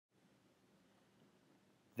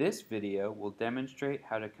This video will demonstrate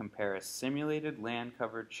how to compare a simulated land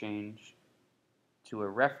cover change to a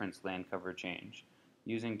reference land cover change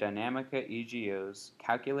using Dinamica EGO's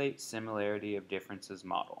Calculate Similarity of Differences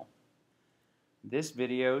model. This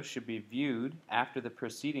video should be viewed after the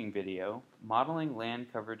preceding video, Modeling Land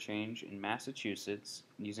Cover Change in Massachusetts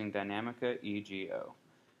using Dinamica EGO,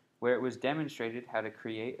 where it was demonstrated how to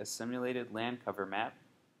create a simulated land cover map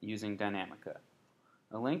using Dinamica.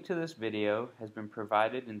 A link to this video has been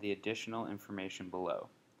provided in the additional information below.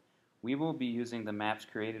 We will be using the maps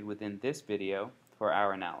created within this video for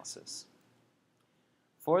our analysis.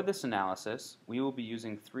 For this analysis, we will be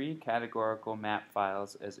using 3 categorical map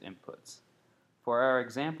files as inputs. For our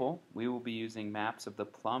example, we will be using maps of the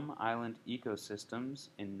Plum Island Ecosystems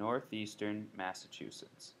in northeastern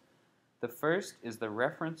Massachusetts. The first is the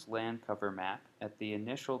reference land cover map at the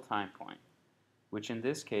initial time point, which in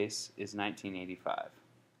this case is 1985.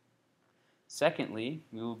 Secondly,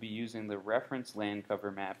 we will be using the reference land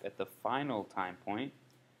cover map at the final time point,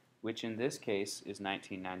 which in this case is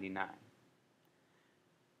 1999.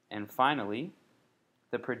 And finally,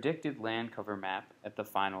 the predicted land cover map at the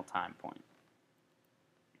final time point.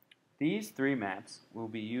 These 3 maps will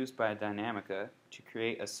be used by Dinamica to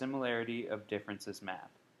create a similarity of differences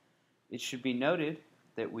map. It should be noted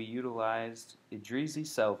that we utilized Idrizi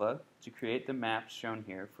Selva to create the maps shown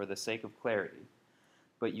here for the sake of clarity,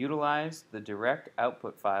 but utilized the direct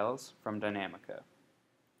output files from Dinamica.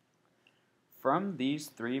 From these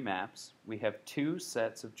 3 maps, we have 2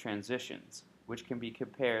 sets of transitions, which can be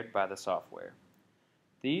compared by the software.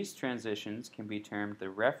 These transitions can be termed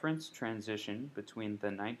the reference transition between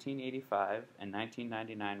the 1985 and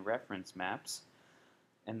 1999 reference maps,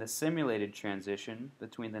 and the simulated transition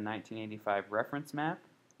between the 1985 reference map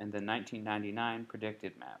and the 1999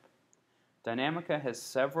 predicted map. Dinamica has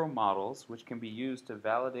several models which can be used to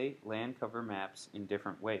validate land cover maps in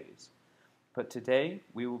different ways, but today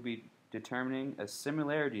we will be determining a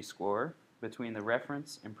similarity score between the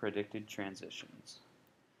reference and predicted transitions.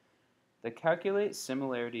 The Calculate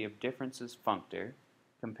Similarity of Differences functor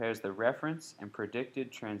compares the reference and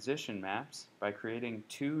predicted transition maps by creating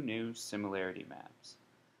 2 new similarity maps.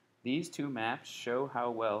 These 2 maps show how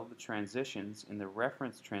well the transitions in the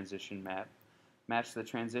reference transition map match the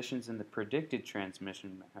transitions in the predicted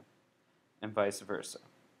transmission map, and vice versa.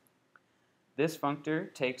 This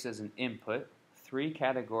functor takes as an input 3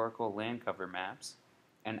 categorical land cover maps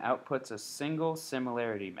and outputs a single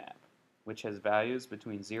similarity map, which has values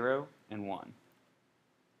between 0 and 1.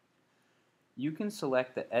 You can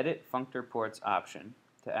select the Edit Functor Ports option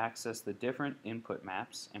to access the different input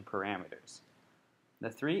maps and parameters. The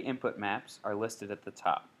 3 input maps are listed at the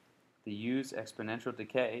top. The Use Exponential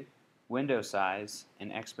Decay, Window Size,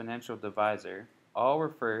 and Exponential Divisor all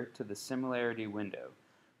refer to the similarity window,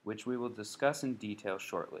 which we will discuss in detail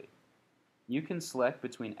shortly. You can select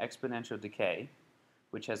between Exponential Decay,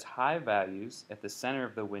 which has high values at the center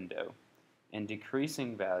of the window, and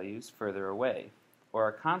decreasing values further away, or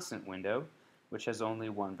a constant window which has only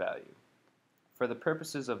 1 value. For the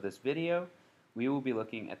purposes of this video, we will be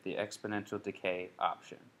looking at the exponential decay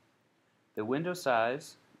option. The window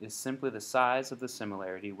size is simply the size of the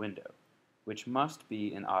similarity window, which must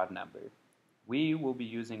be an odd number. We will be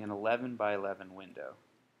using an 11 by 11 window.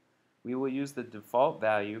 We will use the default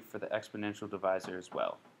value for the exponential divisor as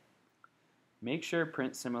well. Make sure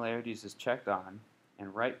Print Similarities is checked on,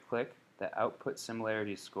 and right-click the Output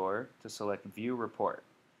Similarity Score to select View Report,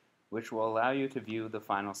 which will allow you to view the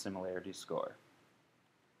final similarity score.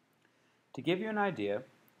 To give you an idea,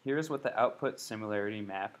 here is what the output similarity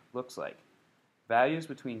map looks like. Values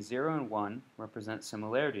between 0 and 1 represent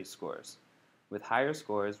similarity scores, with higher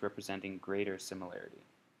scores representing greater similarity.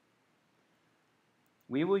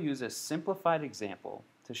 We will use a simplified example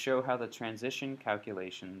to show how the transition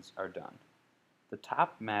calculations are done. The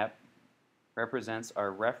top map represents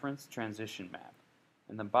our reference transition map,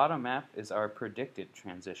 and the bottom map is our predicted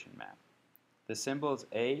transition map. The symbols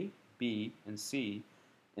A, B, and C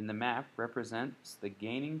in the map represents the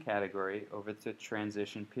gaining category over the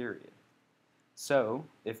transition period. So,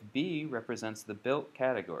 if B represents the built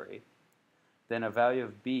category, then a value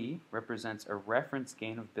of B represents a reference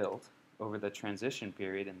gain of built over the transition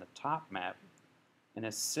period in the top map, and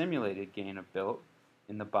a simulated gain of built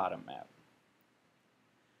in the bottom map.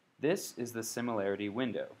 This is the similarity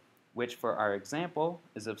window, which for our example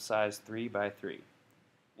is of size 3 by 3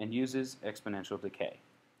 and uses exponential decay.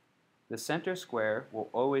 The center square will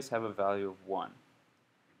always have a value of 1.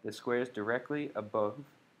 The squares directly above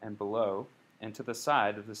and below and to the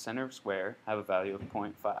side of the center of square have a value of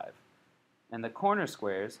 0.5, and the corner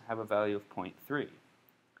squares have a value of 0.3.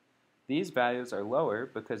 These values are lower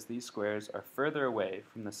because these squares are further away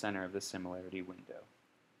from the center of the similarity window.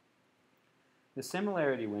 The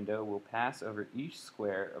similarity window will pass over each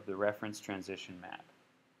square of the reference transition map.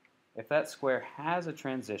 If that square has a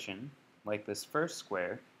transition, like this first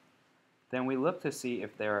square, then we look to see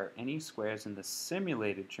if there are any squares in the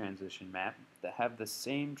simulated transition map that have the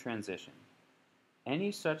same transition.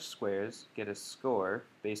 Any such squares get a score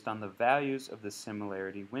based on the values of the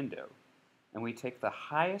similarity window, and we take the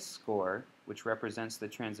highest score, which represents the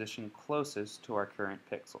transition closest to our current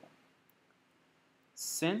pixel.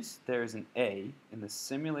 Since there is an A in the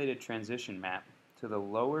simulated transition map to the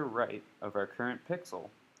lower right of our current pixel,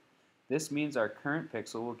 this means our current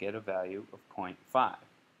pixel will get a value of 0.5.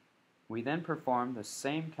 We then perform the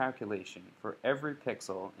same calculation for every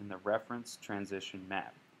pixel in the reference transition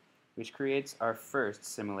map, which creates our first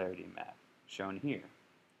similarity map, shown here.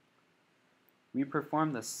 We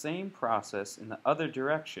perform the same process in the other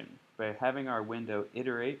direction by having our window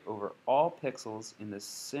iterate over all pixels in the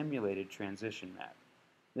simulated transition map.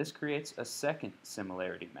 This creates a second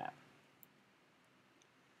similarity map.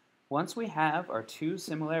 Once we have our two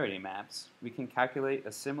similarity maps, we can calculate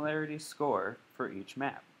a similarity score for each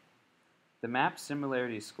map. The map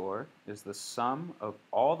similarity score is the sum of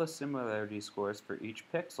all the similarity scores for each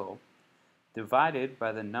pixel divided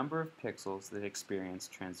by the number of pixels that experience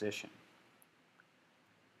transition.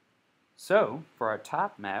 So, for our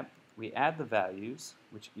top map, we add the values,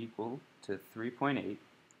 which equal to 3.8,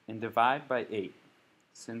 and divide by 8,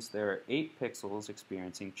 since there are 8 pixels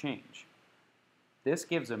experiencing change. This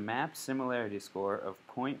gives a map similarity score of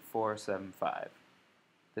 0.475.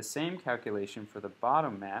 The same calculation for the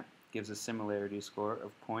bottom map gives a similarity score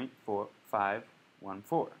of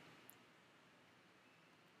 0.4514.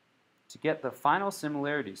 To get the final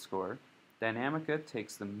similarity score, Dinamica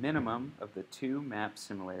takes the minimum of the two map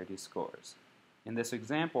similarity scores. In this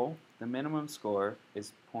example, the minimum score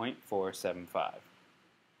is 0.475.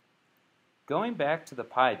 Going back to the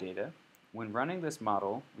pi data, when running this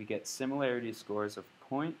model, we get similarity scores of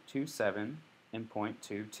 0.27 and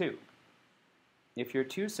 0.22. If your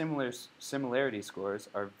two similarity scores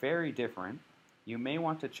are very different, you may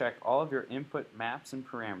want to check all of your input maps and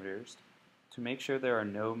parameters to make sure there are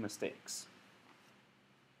no mistakes.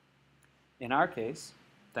 In our case,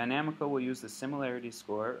 Dinamica will use the similarity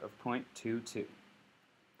score of 0.22.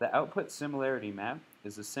 The output similarity map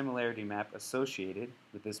is the similarity map associated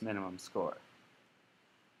with this minimum score.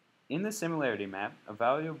 In the similarity map, a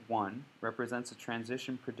value of 1 represents a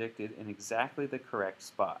transition predicted in exactly the correct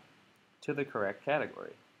spot, to the correct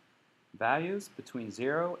category. Values between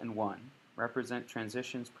 0 and 1 represent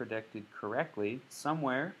transitions predicted correctly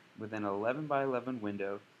somewhere within an 11 by 11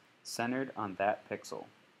 window centered on that pixel,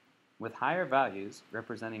 with higher values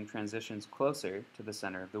representing transitions closer to the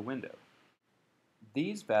center of the window.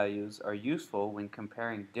 These values are useful when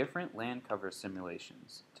comparing different land cover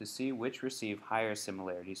simulations to see which receive higher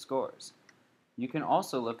similarity scores. You can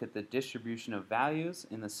also look at the distribution of values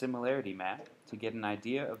in the similarity map to get an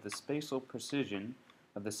idea of the spatial precision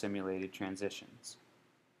of the simulated transitions.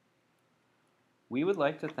 We would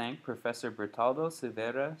like to thank Professor Bertaldo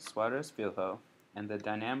Silveira Suarez Filho and the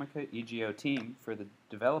Dinamica EGO team for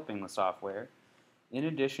developing the software, in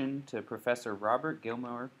addition to Professor Robert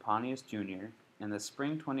Gilmore Pontius Jr. and the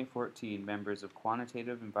Spring 2014 members of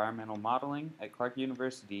Quantitative Environmental Modeling at Clark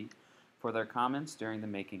University for their comments during the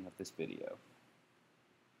making of this video.